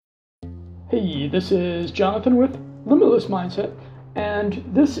Hey, this is Jonathan with Limitless Mindset, and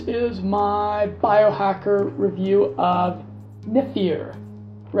this is my biohacker review of Nifyr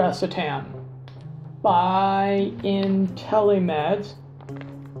Racetam by IntelliMeds.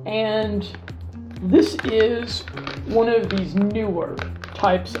 And this is one of these newer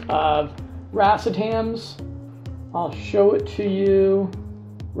types of racetams. I'll show it to you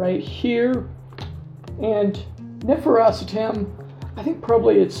right here. And Nifyr Racetam, I think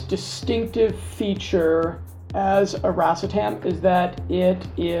probably its distinctive feature as a racetam is that it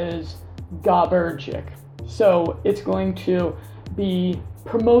is GABAergic. So it's going to be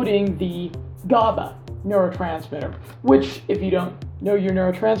promoting the GABA neurotransmitter, which, if you don't know your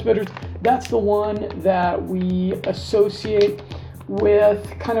neurotransmitters, that's the one that we associate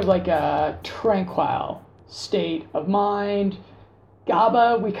with kind of like a tranquil state of mind.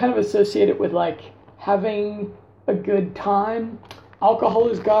 GABA, we kind of associate it with like having a good time. Alcohol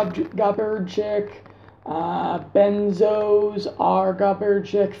is GABAergic. Benzos are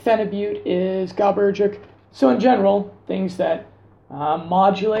GABAergic. Phenibut is GABAergic. So in general, things that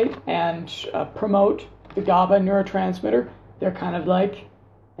modulate and promote the GABA neurotransmitter, they're kind of like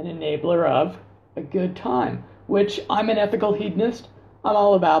an enabler of a good time, which I'm an ethical hedonist. I'm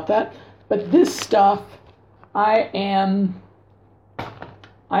all about that. But this stuff, I'm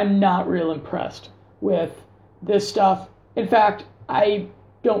not real impressed with this stuff. In fact, I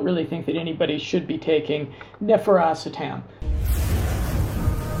don't really think that anybody should be taking Nifyr Racetam.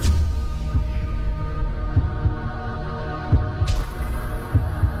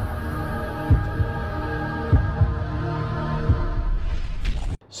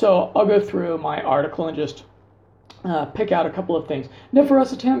 So I'll go through my article and just pick out a couple of things. Nifyr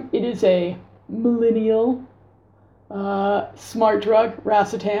Racetam, it is a millennial smart drug,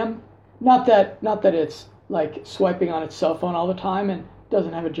 racetam. Not that it's like swiping on its cell phone all the time and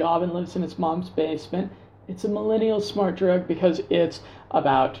doesn't have a job and lives in its mom's basement. It's a millennial smart drug because it's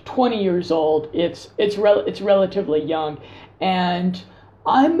about 20 years old. It's relatively young, and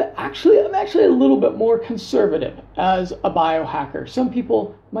I'm actually a little bit more conservative as a biohacker. Some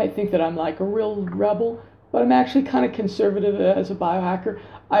people might think that I'm like a real rebel, but I'm actually kind of conservative as a biohacker.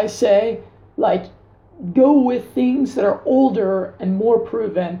 I say, like, go with things that are older and more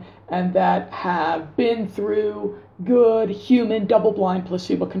proven and that have been through good human double-blind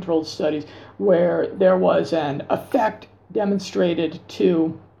placebo-controlled studies where there was an effect demonstrated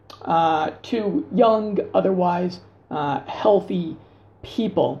to young, otherwise healthy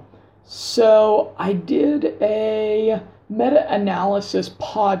people. So I did a meta-analysis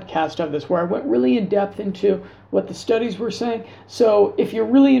podcast of this where I went really in depth into what the studies were saying. So if you're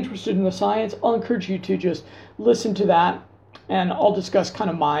really interested in the science, I'll encourage you to just listen to that, and I'll discuss kind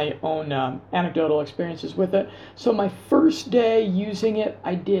of my own anecdotal experiences with it. So my first day using it,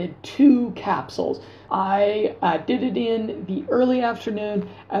 I did 2 capsules. I did it in the early afternoon,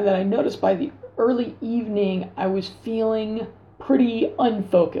 and then I noticed by the early evening I was feeling pretty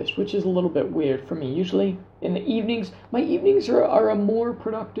unfocused, which is a little bit weird for me. Usually in the evenings, my evenings are a more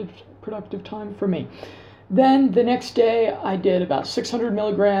productive time for me. Then the next day I did about 600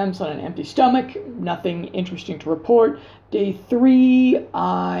 milligrams on an empty stomach, nothing interesting to report. Day 3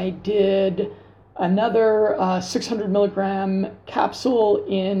 I did another 600 milligram capsule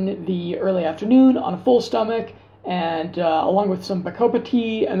in the early afternoon on a full stomach, and along with some Bacopa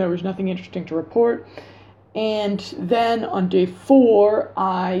tea, and there was nothing interesting to report. And then on day 4,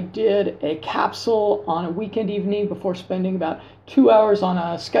 I did a capsule on a weekend evening before spending about 2 hours on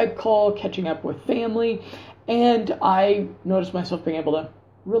a Skype call, catching up with family. And I noticed myself being able to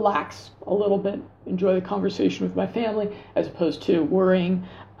relax a little bit, enjoy the conversation with my family, as opposed to worrying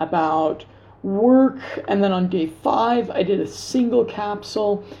about work. And then on day 5, I did a single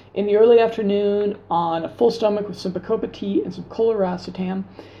capsule in the early afternoon on a full stomach with some Bacopa tea and some Racetam.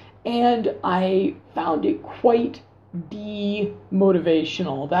 And I found it quite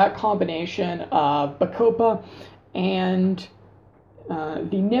demotivational. That combination of Bacopa and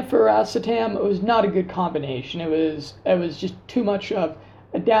the Nifyr Racetam, it was not a good combination. It was just too much of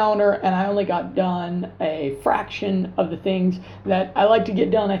a downer, and I only got done a fraction of the things that I like to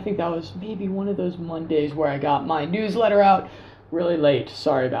get done. I think that was maybe one of those Mondays where I got my newsletter out really late.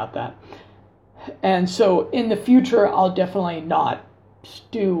 Sorry about that. And so in the future, I'll definitely not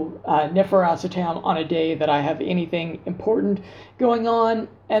do Nifyr Racetam on a day that I have anything important going on.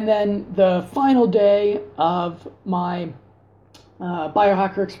 And then the final day of my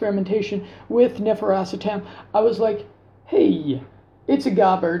biohacker experimentation with Nifyr Racetam, I was like, hey, it's a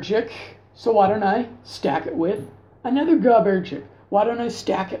GABAergic, so why don't I stack it with another GABAergic? Why don't I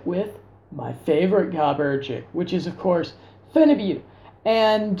stack it with my favorite GABAergic, which is, of course, Phenibut?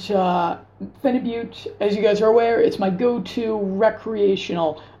 And phenibut, as you guys are aware, it's my go-to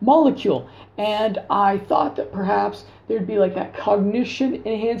recreational molecule. And I thought that perhaps there'd be like that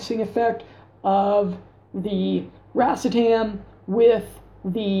cognition-enhancing effect of the racetam with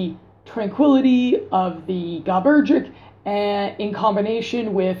the tranquility of the GABAergic, and in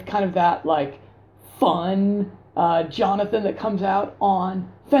combination with kind of that like fun Jonathan that comes out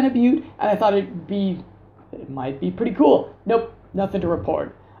on phenibut, and I thought it might be pretty cool. Nope, nothing to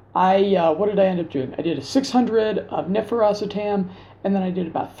report. What did I end up doing? I did a 600 of nifuracetam, and then I did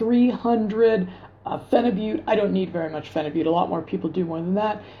about 300 of phenibut. I don't need very much phenibut. A lot more people do more than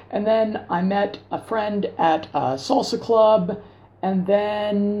that. And then I met a friend at a salsa club, and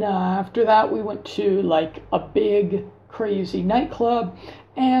then after that we went to like a big crazy nightclub,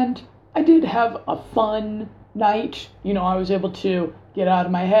 and I did have a fun night. You know, I was able to get out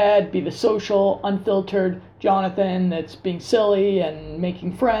of my head, be the social, unfiltered Jonathan that's being silly and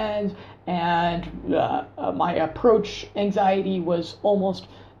making friends, and my approach anxiety was almost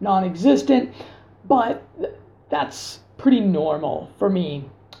non-existent, but that's pretty normal for me,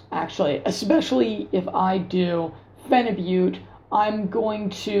 actually, especially if I do phenibut. I'm going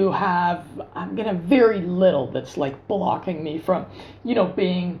to have very little that's like blocking me from,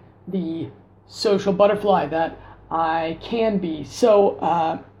 being the social butterfly that I can be.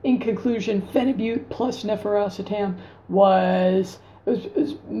 So, in conclusion, phenibut plus nifuracetam was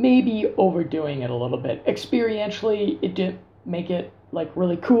maybe overdoing it a little bit. Experientially, it didn't make it like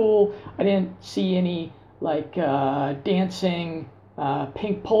really cool. I didn't see any like dancing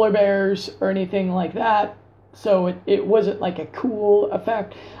pink polar bears or anything like that. So it wasn't like a cool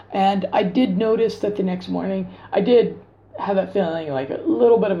effect. And I did notice that the next morning I did have that feeling like a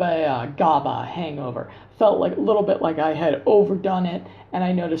little bit of a GABA hangover. Felt like a little bit like I had overdone it, and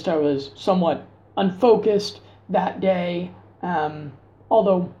I noticed I was somewhat unfocused that day,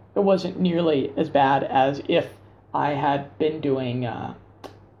 although it wasn't nearly as bad as if I had been doing,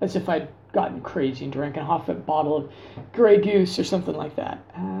 as if I'd gotten crazy and drank a half a bottle of Grey Goose or something like that,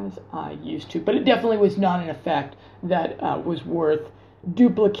 as I used to. But it definitely was not an effect that was worth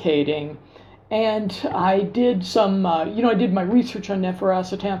duplicating. And I did some, I did my research on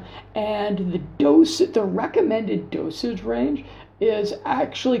nifuracetam, and the recommended dosage range is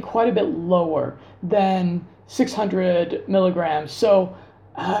actually quite a bit lower than 600 milligrams. So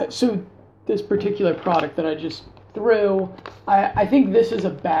this particular product that I just threw, I think this is a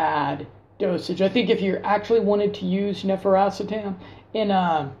bad dosage. I think if you actually wanted to use nifuracetam in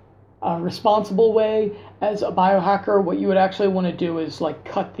a responsible way as a biohacker, what you would actually want to do is like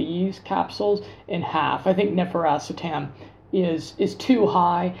cut these capsules in half. I think nifuracetam is too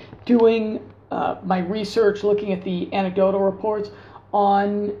high. Doing my research, looking at the anecdotal reports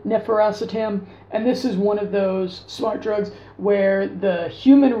on nifuracetam, and this is one of those smart drugs where the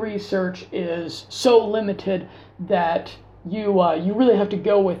human research is so limited that you really have to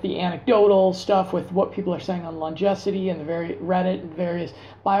go with the anecdotal stuff, with what people are saying on Longecity and the Reddit and various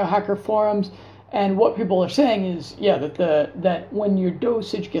biohacker forums. And what people are saying is, that when your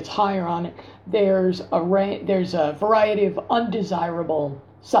dosage gets higher on it, there's a variety of undesirable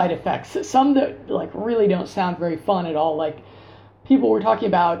side effects. Some that like really don't sound very fun at all. Like people were talking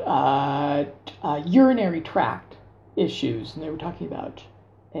about urinary tract issues, and they were talking about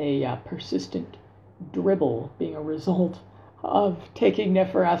a persistent dribble being a result of taking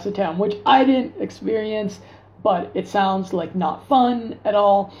nifuracetam, which I didn't experience, but it sounds like not fun at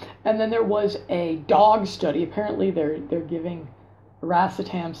all. And then there was a dog study. Apparently they're giving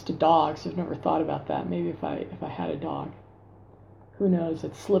racetams to dogs. I've never thought about that. Maybe if I had a dog, who knows,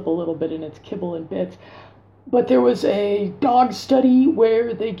 it'd slip a little bit in its kibble and bits. But there was a dog study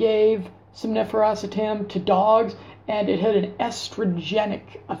where they gave some nifuracetam to dogs, and it had an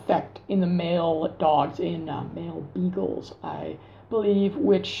estrogenic effect in the male dogs, in male beagles, I believe,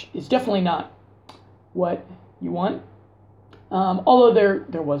 which is definitely not what you want. Although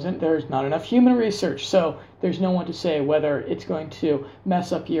there's not enough human research, so there's no one to say whether it's going to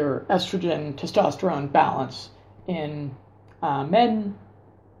mess up your estrogen testosterone balance in men.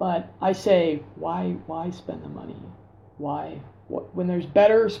 But I say, why spend the money? Why? When there's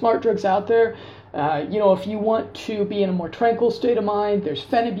better smart drugs out there? If you want to be in a more tranquil state of mind, there's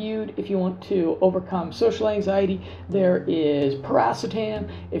phenibut. If you want to overcome social anxiety, there is piracetam.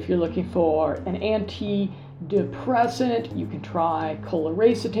 If you're looking for an antidepressant, you can try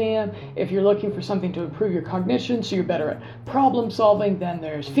coliracetam. If you're looking for something to improve your cognition so you're better at problem solving, then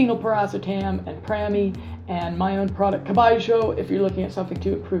there's phenylpiracetam and Prami and my own product Kabaijo. If you're looking at something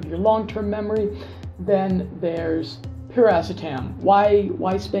to improve your long-term memory, then there's piracetam.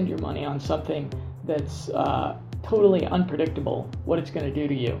 Why spend your money on something that's totally unpredictable what it's going to do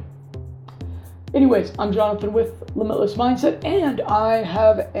to you. Anyways, I'm Jonathan with Limitless Mindset, and I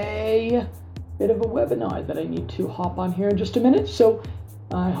have a bit of a webinar that I need to hop on here in just a minute, so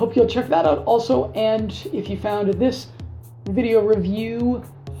I hope you'll check that out also. And if you found this video review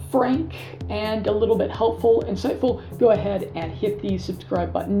frank and a little bit helpful, insightful, go ahead and hit the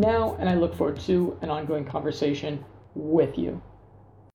subscribe button now, and I look forward to an ongoing conversation with you.